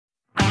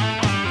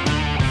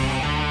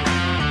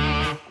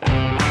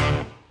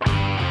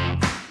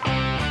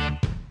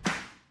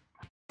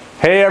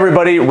Hey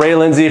everybody, Ray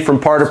Lindsay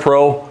from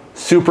Par2Pro.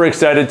 Super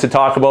excited to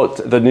talk about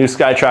the new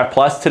SkyTrak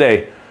Plus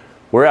today.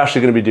 We're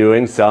actually going to be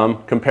doing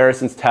some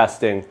comparisons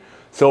testing.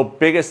 So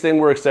biggest thing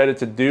we're excited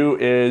to do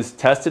is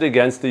test it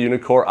against the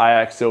Uneekor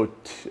EYE XO,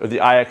 or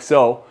the EYE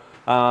XO.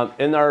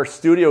 In our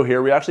studio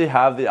here, we actually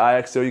have the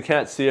EYE XO. You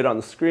can't see it on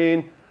the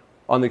screen,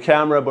 on the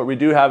camera, but we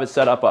do have it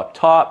set up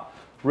top.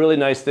 Really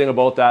nice thing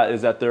about that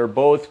is that they're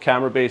both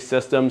camera-based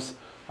systems.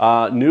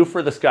 New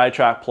for the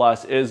SkyTrak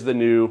Plus is the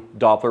new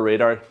Doppler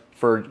radar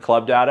for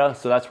club data.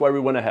 So that's why we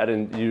went ahead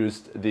and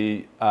used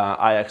the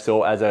EYE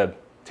XO as a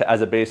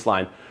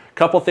baseline. A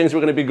couple things we're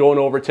going to be going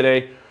over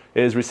today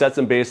is we set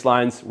some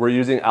baselines. We're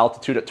using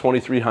altitude at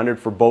 2300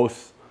 for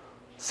both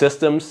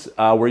systems.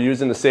 We're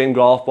using the same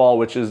golf ball,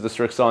 which is the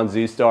Strixon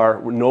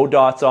Z-Star, no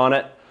dots on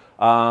it.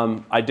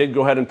 I did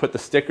go ahead and put the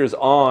stickers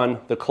on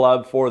the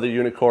club for the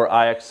Uneekor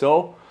EYE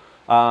XO.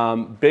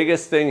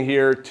 Biggest thing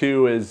here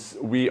too is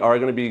we are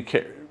going to be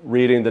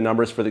reading the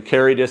numbers for the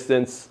carry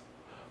distance,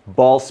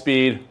 ball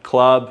speed,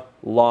 club,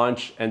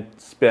 launch, and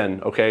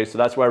spin. Okay, so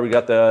that's why we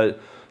got the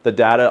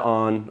data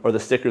on, or the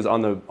stickers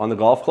on the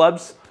golf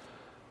clubs.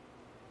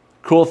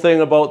 Cool thing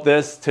about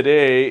this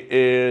today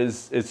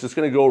is it's just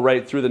going to go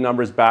right through the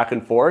numbers back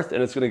and forth,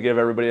 and it's going to give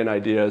everybody an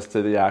idea as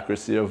to the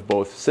accuracy of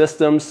both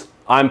systems.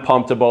 I'm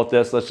pumped about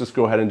this. Let's just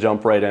go ahead and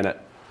jump right in it.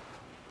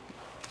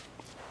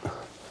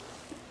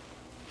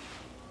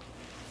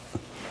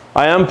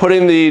 I am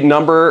putting the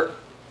number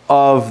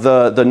of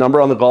the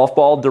number on the golf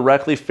ball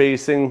directly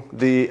facing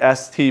the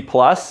ST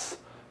Plus,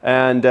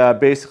 and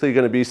basically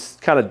going to be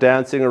kind of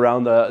dancing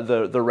around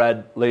the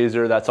red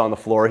laser that's on the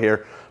floor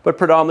here, but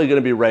predominantly going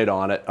to be right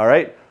on it. All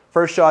right,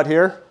 first shot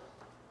here.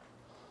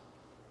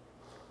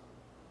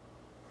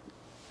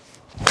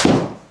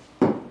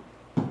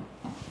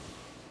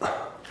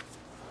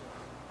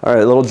 All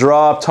right, a little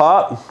draw up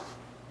top.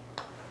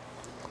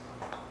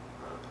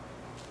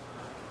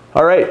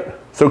 All right,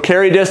 so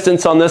carry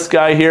distance on this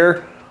guy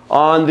here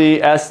on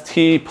the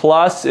ST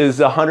Plus is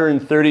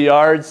 130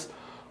 yards.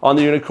 On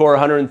the Uneekor,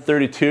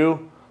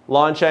 132.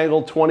 Launch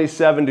angle,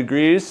 27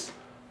 degrees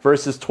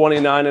versus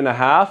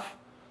 29.5.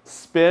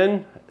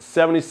 Spin,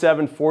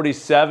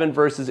 77.47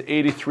 versus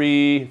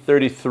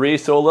 83.33.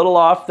 So a little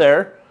off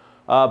there.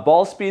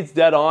 Ball speed's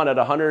dead on at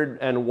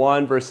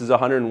 101 versus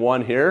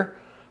 101 here.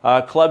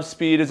 Club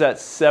speed is at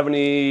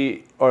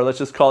 70, or let's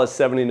just call it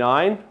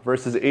 79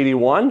 versus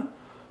 81.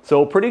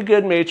 So pretty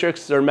good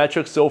metrics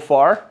so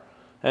far.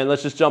 And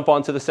let's just jump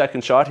on to the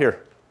second shot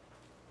here.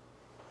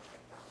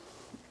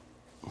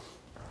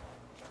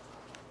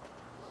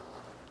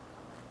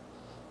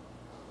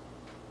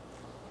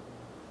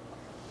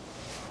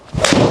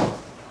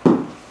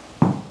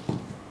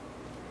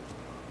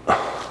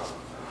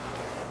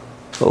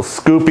 Little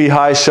scoopy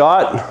high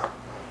shot.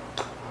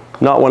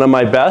 Not one of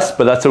my best,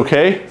 but that's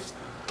okay.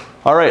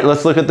 All right,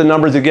 let's look at the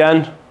numbers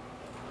again.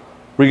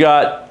 We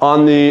got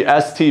on the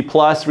ST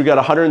Plus, we got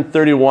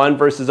 131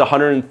 versus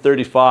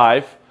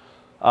 135.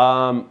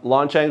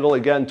 Launch angle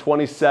again,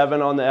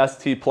 27 on the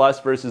ST Plus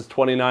versus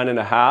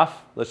 29.5.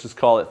 Let's just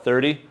call it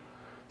 30.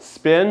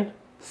 Spin,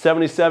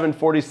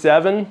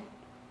 77.47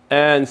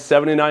 and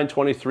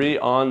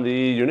 79.23 on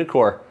the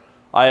Uneekor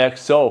EYE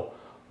XO.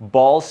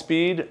 Ball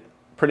speed,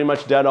 pretty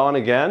much dead on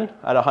again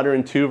at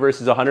 102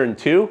 versus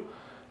 102.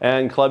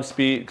 And club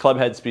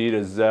head speed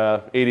is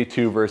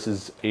 82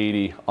 versus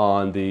 80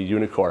 on the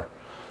Uneekor.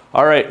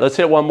 All right, let's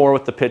hit one more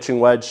with the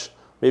pitching wedge.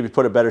 Maybe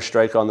put a better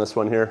strike on this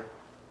one here.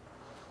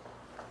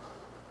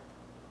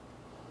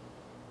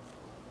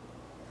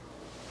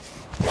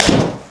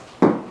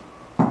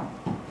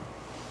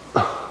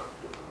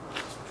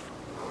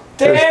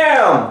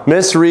 Damn!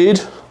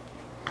 Misread.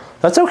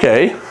 That's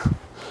okay.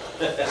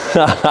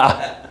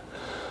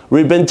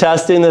 We've been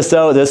testing this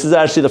out. This is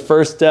actually the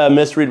first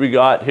misread we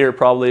got here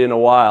probably in a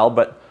while,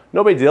 but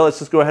no big deal. Let's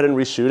just go ahead and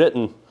reshoot it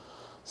and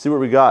see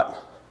what we got.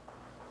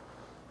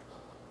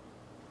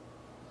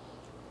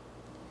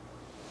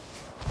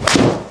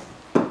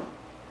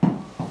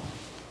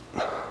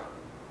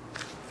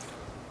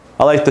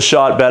 I like the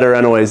shot better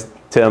anyways,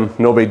 Tim.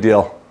 No big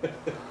deal.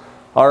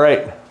 All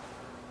right.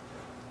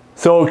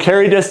 So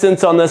carry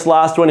distance on this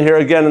last one here,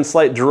 again, in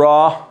slight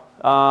draw.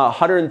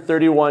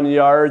 131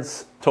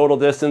 yards total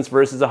distance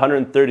versus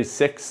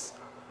 136.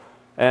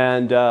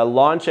 And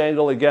launch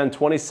angle, again,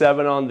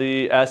 27 on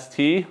the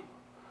ST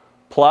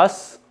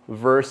Plus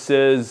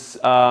versus,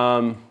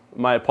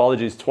 my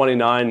apologies,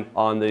 29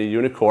 on the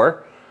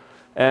Uneekor.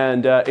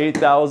 And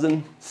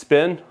 8,000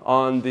 spin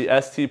on the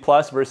ST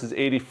Plus versus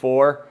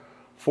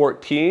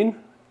 84.14.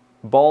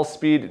 Ball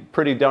speed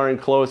pretty darn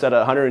close at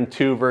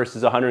 102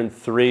 versus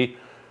 103.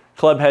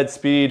 Club head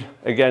speed,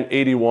 again,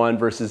 81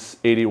 versus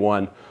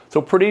 81.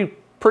 So pretty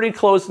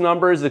close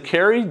numbers. The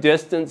carry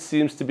distance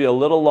seems to be a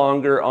little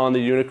longer on the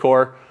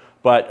Uneekor,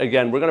 but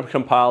again, we're going to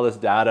compile this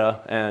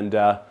data and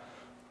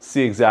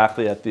see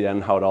exactly at the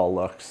end how it all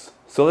looks.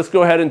 So let's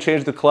go ahead and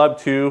change the club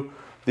to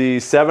the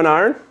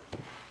 7-iron.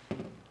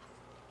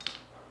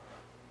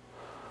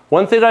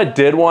 One thing I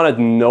did want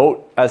to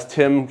note as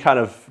Tim kind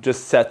of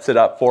just sets it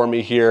up for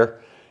me here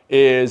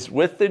is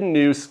with the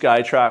new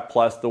SkyTrak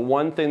Plus, the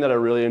one thing that I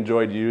really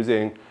enjoyed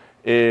using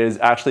is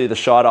actually the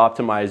shot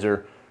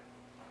optimizer.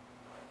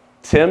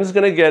 Tim's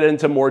gonna get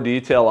into more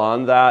detail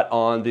on that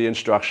on the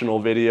instructional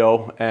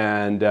video,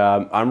 and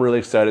I'm really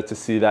excited to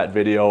see that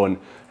video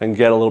and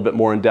get a little bit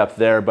more in depth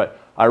there. But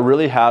I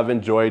really have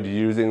enjoyed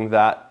using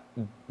that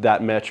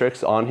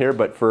metrics on here,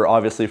 but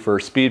obviously for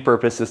speed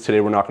purposes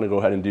today, we're not gonna go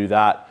ahead and do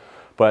that.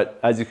 But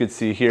as you can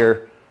see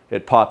here,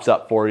 it pops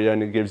up for you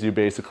and it gives you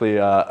basically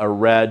a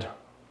red,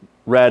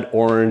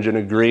 orange, and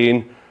a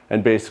green,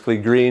 and basically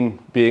green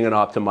being an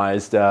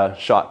optimized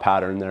shot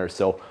pattern there.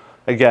 So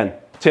again,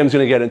 Tim's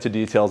gonna get into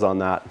details on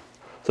that.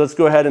 So let's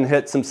go ahead and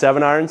hit some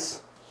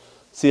 7-irons,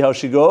 see how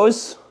she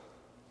goes.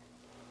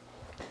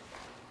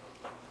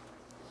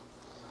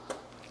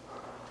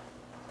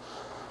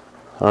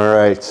 All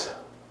right.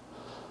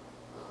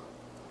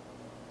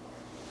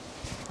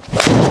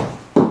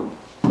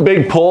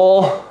 Big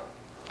pull.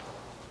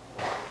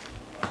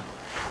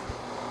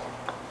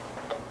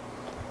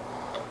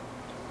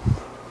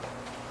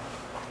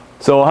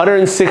 So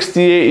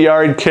 168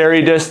 yard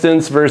carry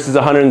distance versus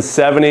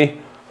 170.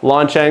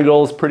 Launch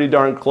angle is pretty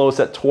darn close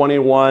at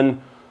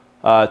 21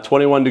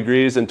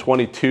 degrees and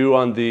 22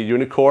 on the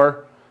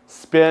Uneekor.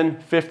 Spin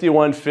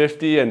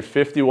 5150 and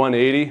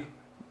 5180,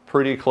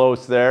 pretty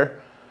close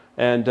there.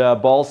 And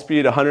ball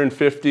speed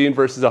 115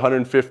 versus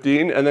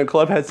 115, and then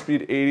club head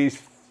speed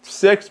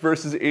 86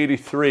 versus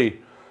 83.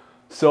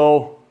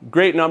 So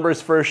great numbers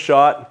first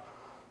shot,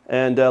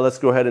 and let's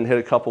go ahead and hit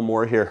a couple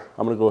more here.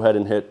 I'm gonna go ahead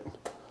and hit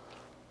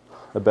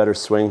a better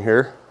swing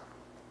here.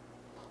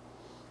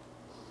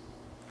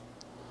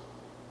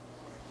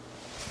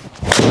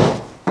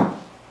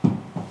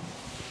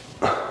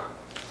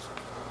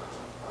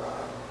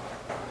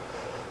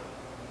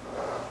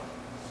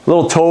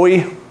 Little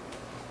toey,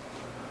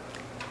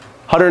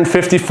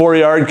 154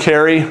 yard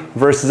carry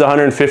versus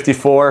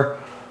 154.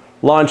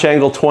 Launch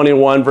angle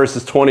 21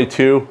 versus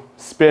 22.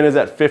 Spin is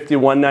at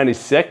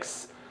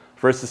 5196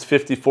 versus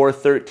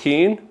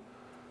 5413.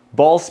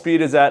 Ball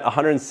speed is at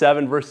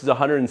 107 versus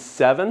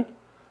 107.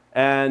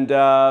 And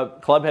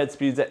club head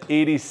speed's at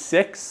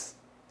 86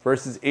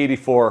 versus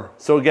 84.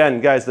 So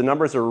again, guys, the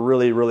numbers are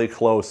really, really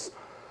close.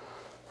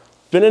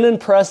 Been an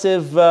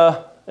impressive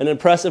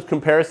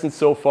comparison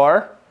so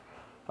far.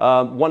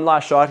 One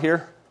last shot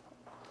here.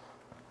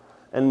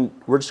 And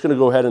we're just gonna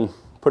go ahead and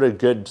put a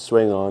good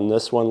swing on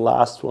this one,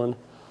 last one.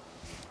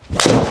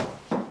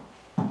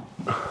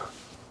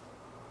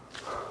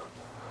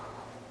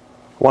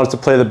 Wanted to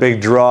play the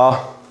big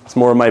draw. It's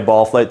more of my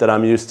ball flight that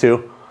I'm used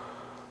to.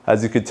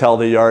 As you could tell,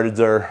 the yards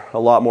are a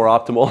lot more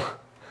optimal.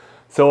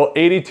 So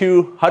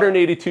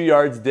 182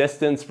 yards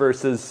distance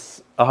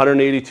versus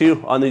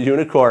 182 on the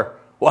Uneekor.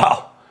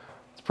 Wow,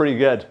 it's pretty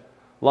good.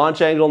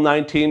 Launch angle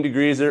 19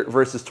 degrees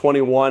versus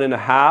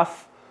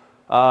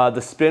 21.5.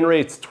 The spin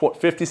rate's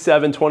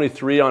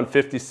 57.23 on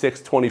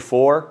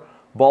 56.24.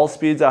 Ball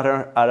speed's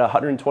at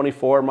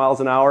 124 miles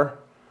an hour.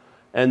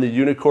 And the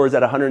Uneekor's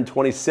at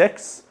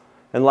 126.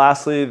 And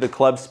lastly, the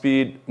club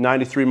speed,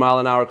 93 mile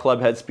an hour club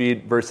head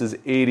speed versus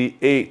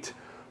 88.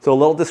 So a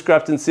little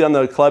discrepancy on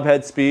the club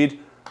head speed,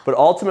 but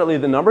ultimately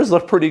the numbers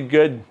look pretty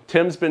good.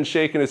 Tim's been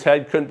shaking his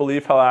head, couldn't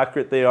believe how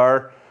accurate they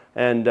are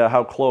and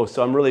how close.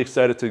 So I'm really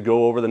excited to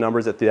go over the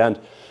numbers at the end.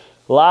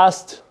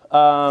 Last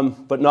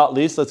but not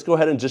least, let's go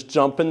ahead and just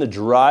jump in the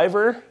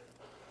driver.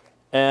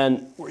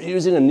 And we're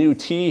using a new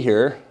tee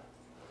here.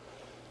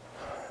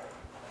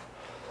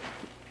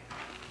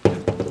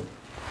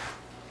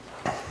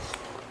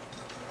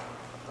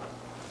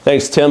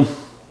 Thanks, Tim.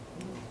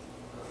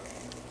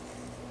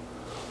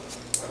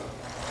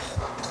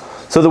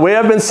 So the way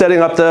I've been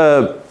setting up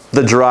the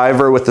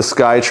driver with the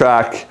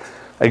SkyTrak,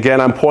 again,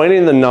 I'm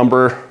pointing the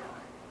number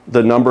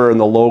and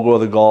the logo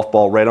of the golf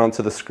ball right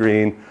onto the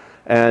screen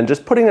and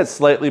just putting it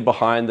slightly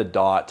behind the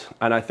dot.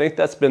 And I think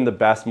that's been the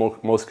best,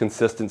 most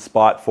consistent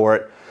spot for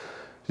it.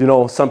 You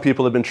know, some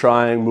people have been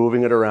trying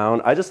moving it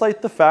around. I just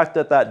like the fact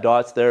that that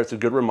dot's there. It's a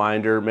good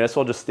reminder. May as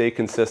well just stay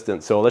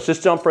consistent. So let's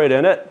just jump right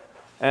in it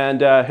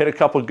and hit a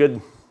couple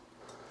good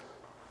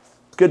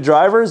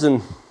drivers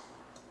and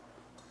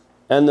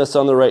end this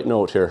on the right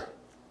note here.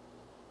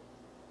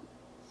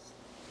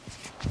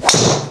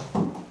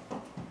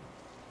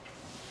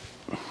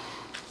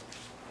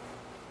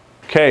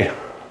 Okay.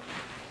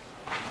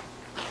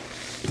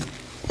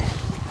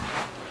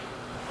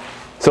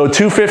 So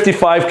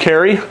 255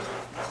 carry.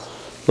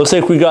 Looks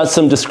like we got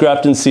some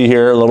discrepancy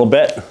here a little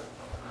bit.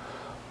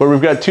 Where we've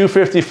got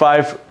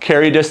 255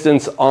 carry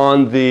distance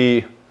on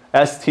the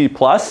ST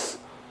Plus.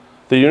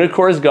 The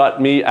Uneekor's got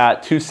me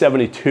at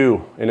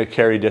 272 in a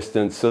carry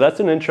distance. So that's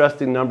an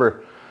interesting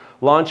number.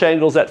 Launch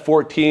angle's at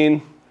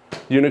 14,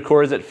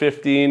 Uneekor's at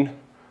 15,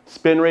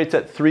 spin rate's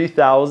at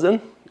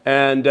 3,000,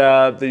 and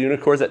the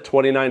Uneekor's at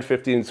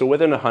 29.15, so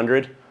within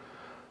 100.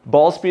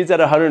 Ball speed's at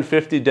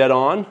 150 dead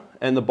on,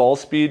 and the ball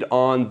speed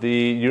on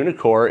the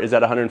Uneekor is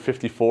at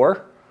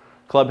 154.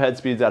 Club head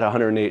speed's at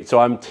 108. So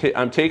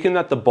I'm taking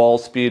that the ball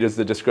speed is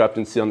the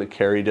discrepancy on the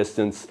carry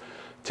distance.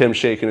 Tim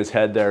shaking his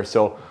head there.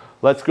 So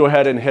let's go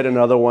ahead and hit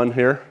another one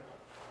here.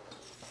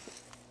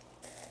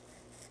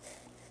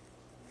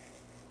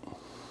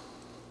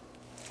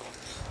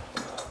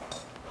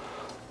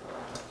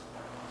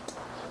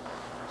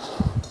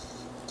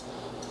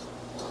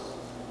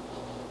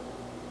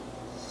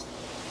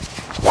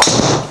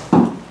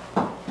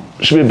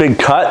 should be a big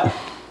cut.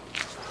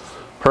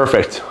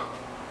 Perfect.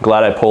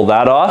 Glad I pulled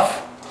that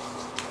off.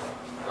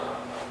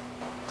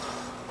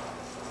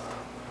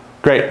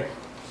 Great.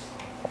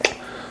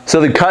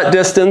 So the cut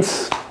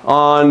distance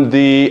on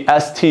the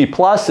ST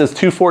Plus is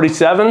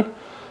 247.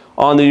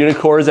 On the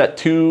Uneekor is at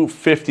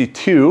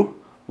 252.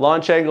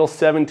 Launch angle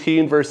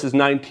 17 versus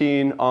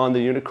 19 on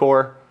the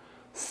Uneekor.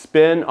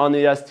 Spin on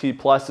the ST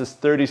Plus is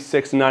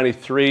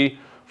 3693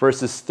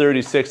 versus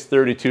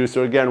 3632.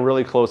 So again,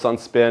 really close on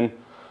spin.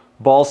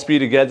 Ball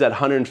speed again is at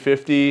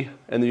 150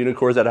 and the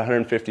Uneekor is at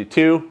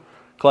 152.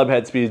 Club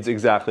head speed's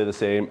exactly the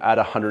same at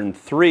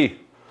 103.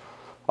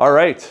 All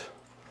right,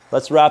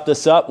 let's wrap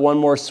this up. One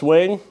more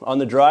swing on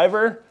the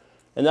driver,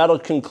 and that'll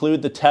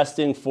conclude the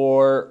testing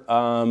for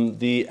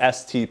the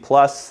ST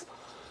Plus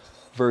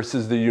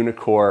versus the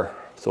Uneekor.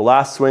 So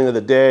last swing of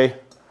the day.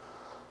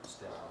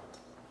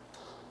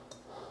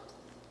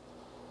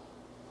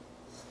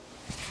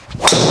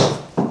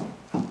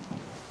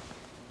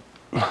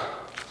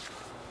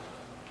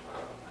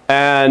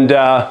 And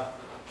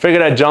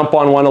figured I'd jump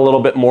on one a little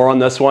bit more on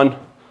this one.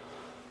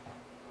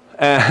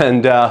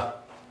 And so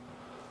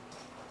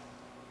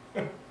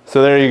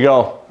there you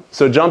go.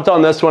 So jumped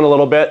on this one a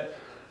little bit.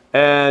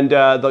 And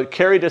the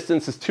carry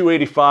distance is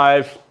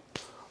 285.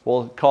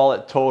 We'll call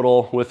it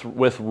total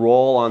with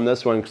roll on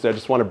this one because I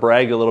just want to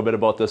brag a little bit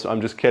about this.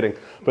 I'm just kidding.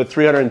 But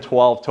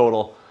 312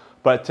 total.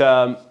 But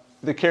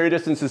the carry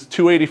distance is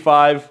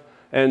 285.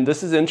 And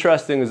this is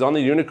interesting, is on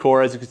the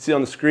Uneekor, as you can see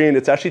on the screen,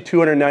 it's actually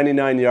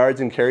 299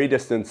 yards in carry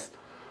distance.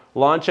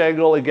 Launch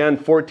angle, again,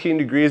 14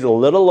 degrees, a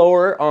little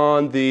lower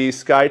on the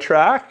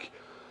SkyTrak.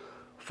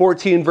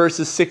 14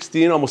 versus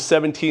 16, almost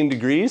 17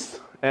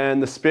 degrees.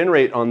 And the spin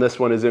rate on this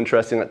one is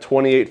interesting at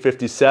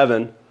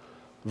 2857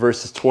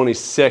 versus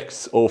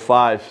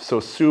 2605. So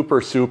super,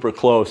 super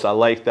close. I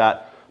like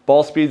that.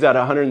 Ball speed's at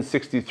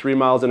 163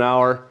 miles an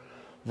hour.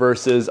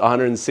 Versus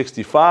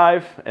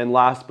 165, and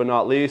last but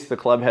not least, the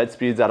club head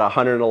speed's at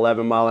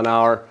 111 mile an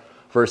hour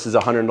versus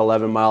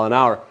 111 mile an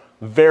hour.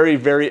 Very,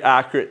 very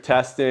accurate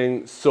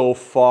testing so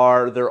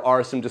far. There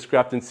are some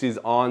discrepancies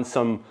on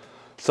some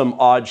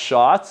odd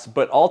shots,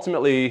 but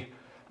ultimately,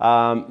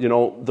 you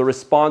know, the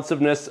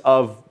responsiveness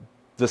of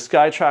the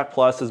SkyTrak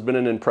Plus has been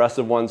an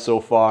impressive one so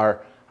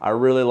far. I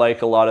really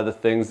like a lot of the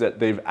things that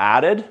they've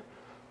added.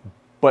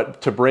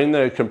 But to bring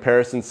the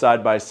comparison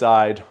side by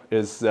side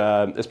is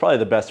probably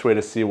the best way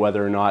to see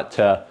whether or not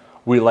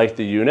we like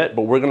the unit.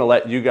 But we're going to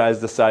let you guys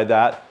decide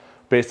that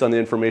based on the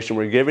information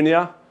we're giving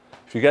you.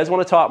 If you guys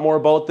want to talk more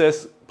about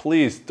this,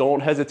 please don't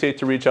hesitate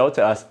to reach out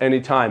to us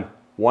anytime.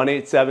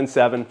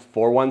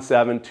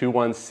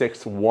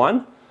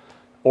 1-877-417-2161.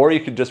 Or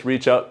you could just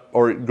reach out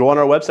or go on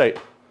our website,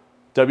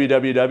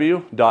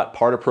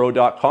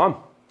 www.par2pro.com.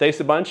 Thanks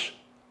a bunch.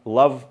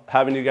 Love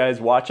having you guys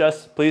watch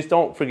us. Please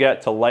don't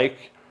forget to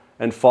like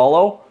and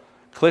follow.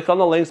 Click on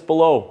the links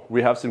below.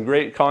 We have some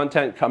great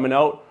content coming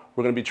out.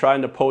 We're going to be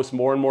trying to post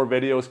more and more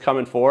videos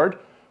coming forward,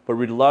 but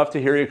we'd love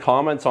to hear your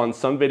comments on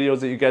some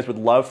videos that you guys would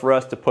love for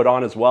us to put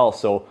on as well.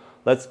 So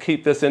let's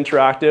keep this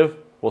interactive.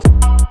 We'll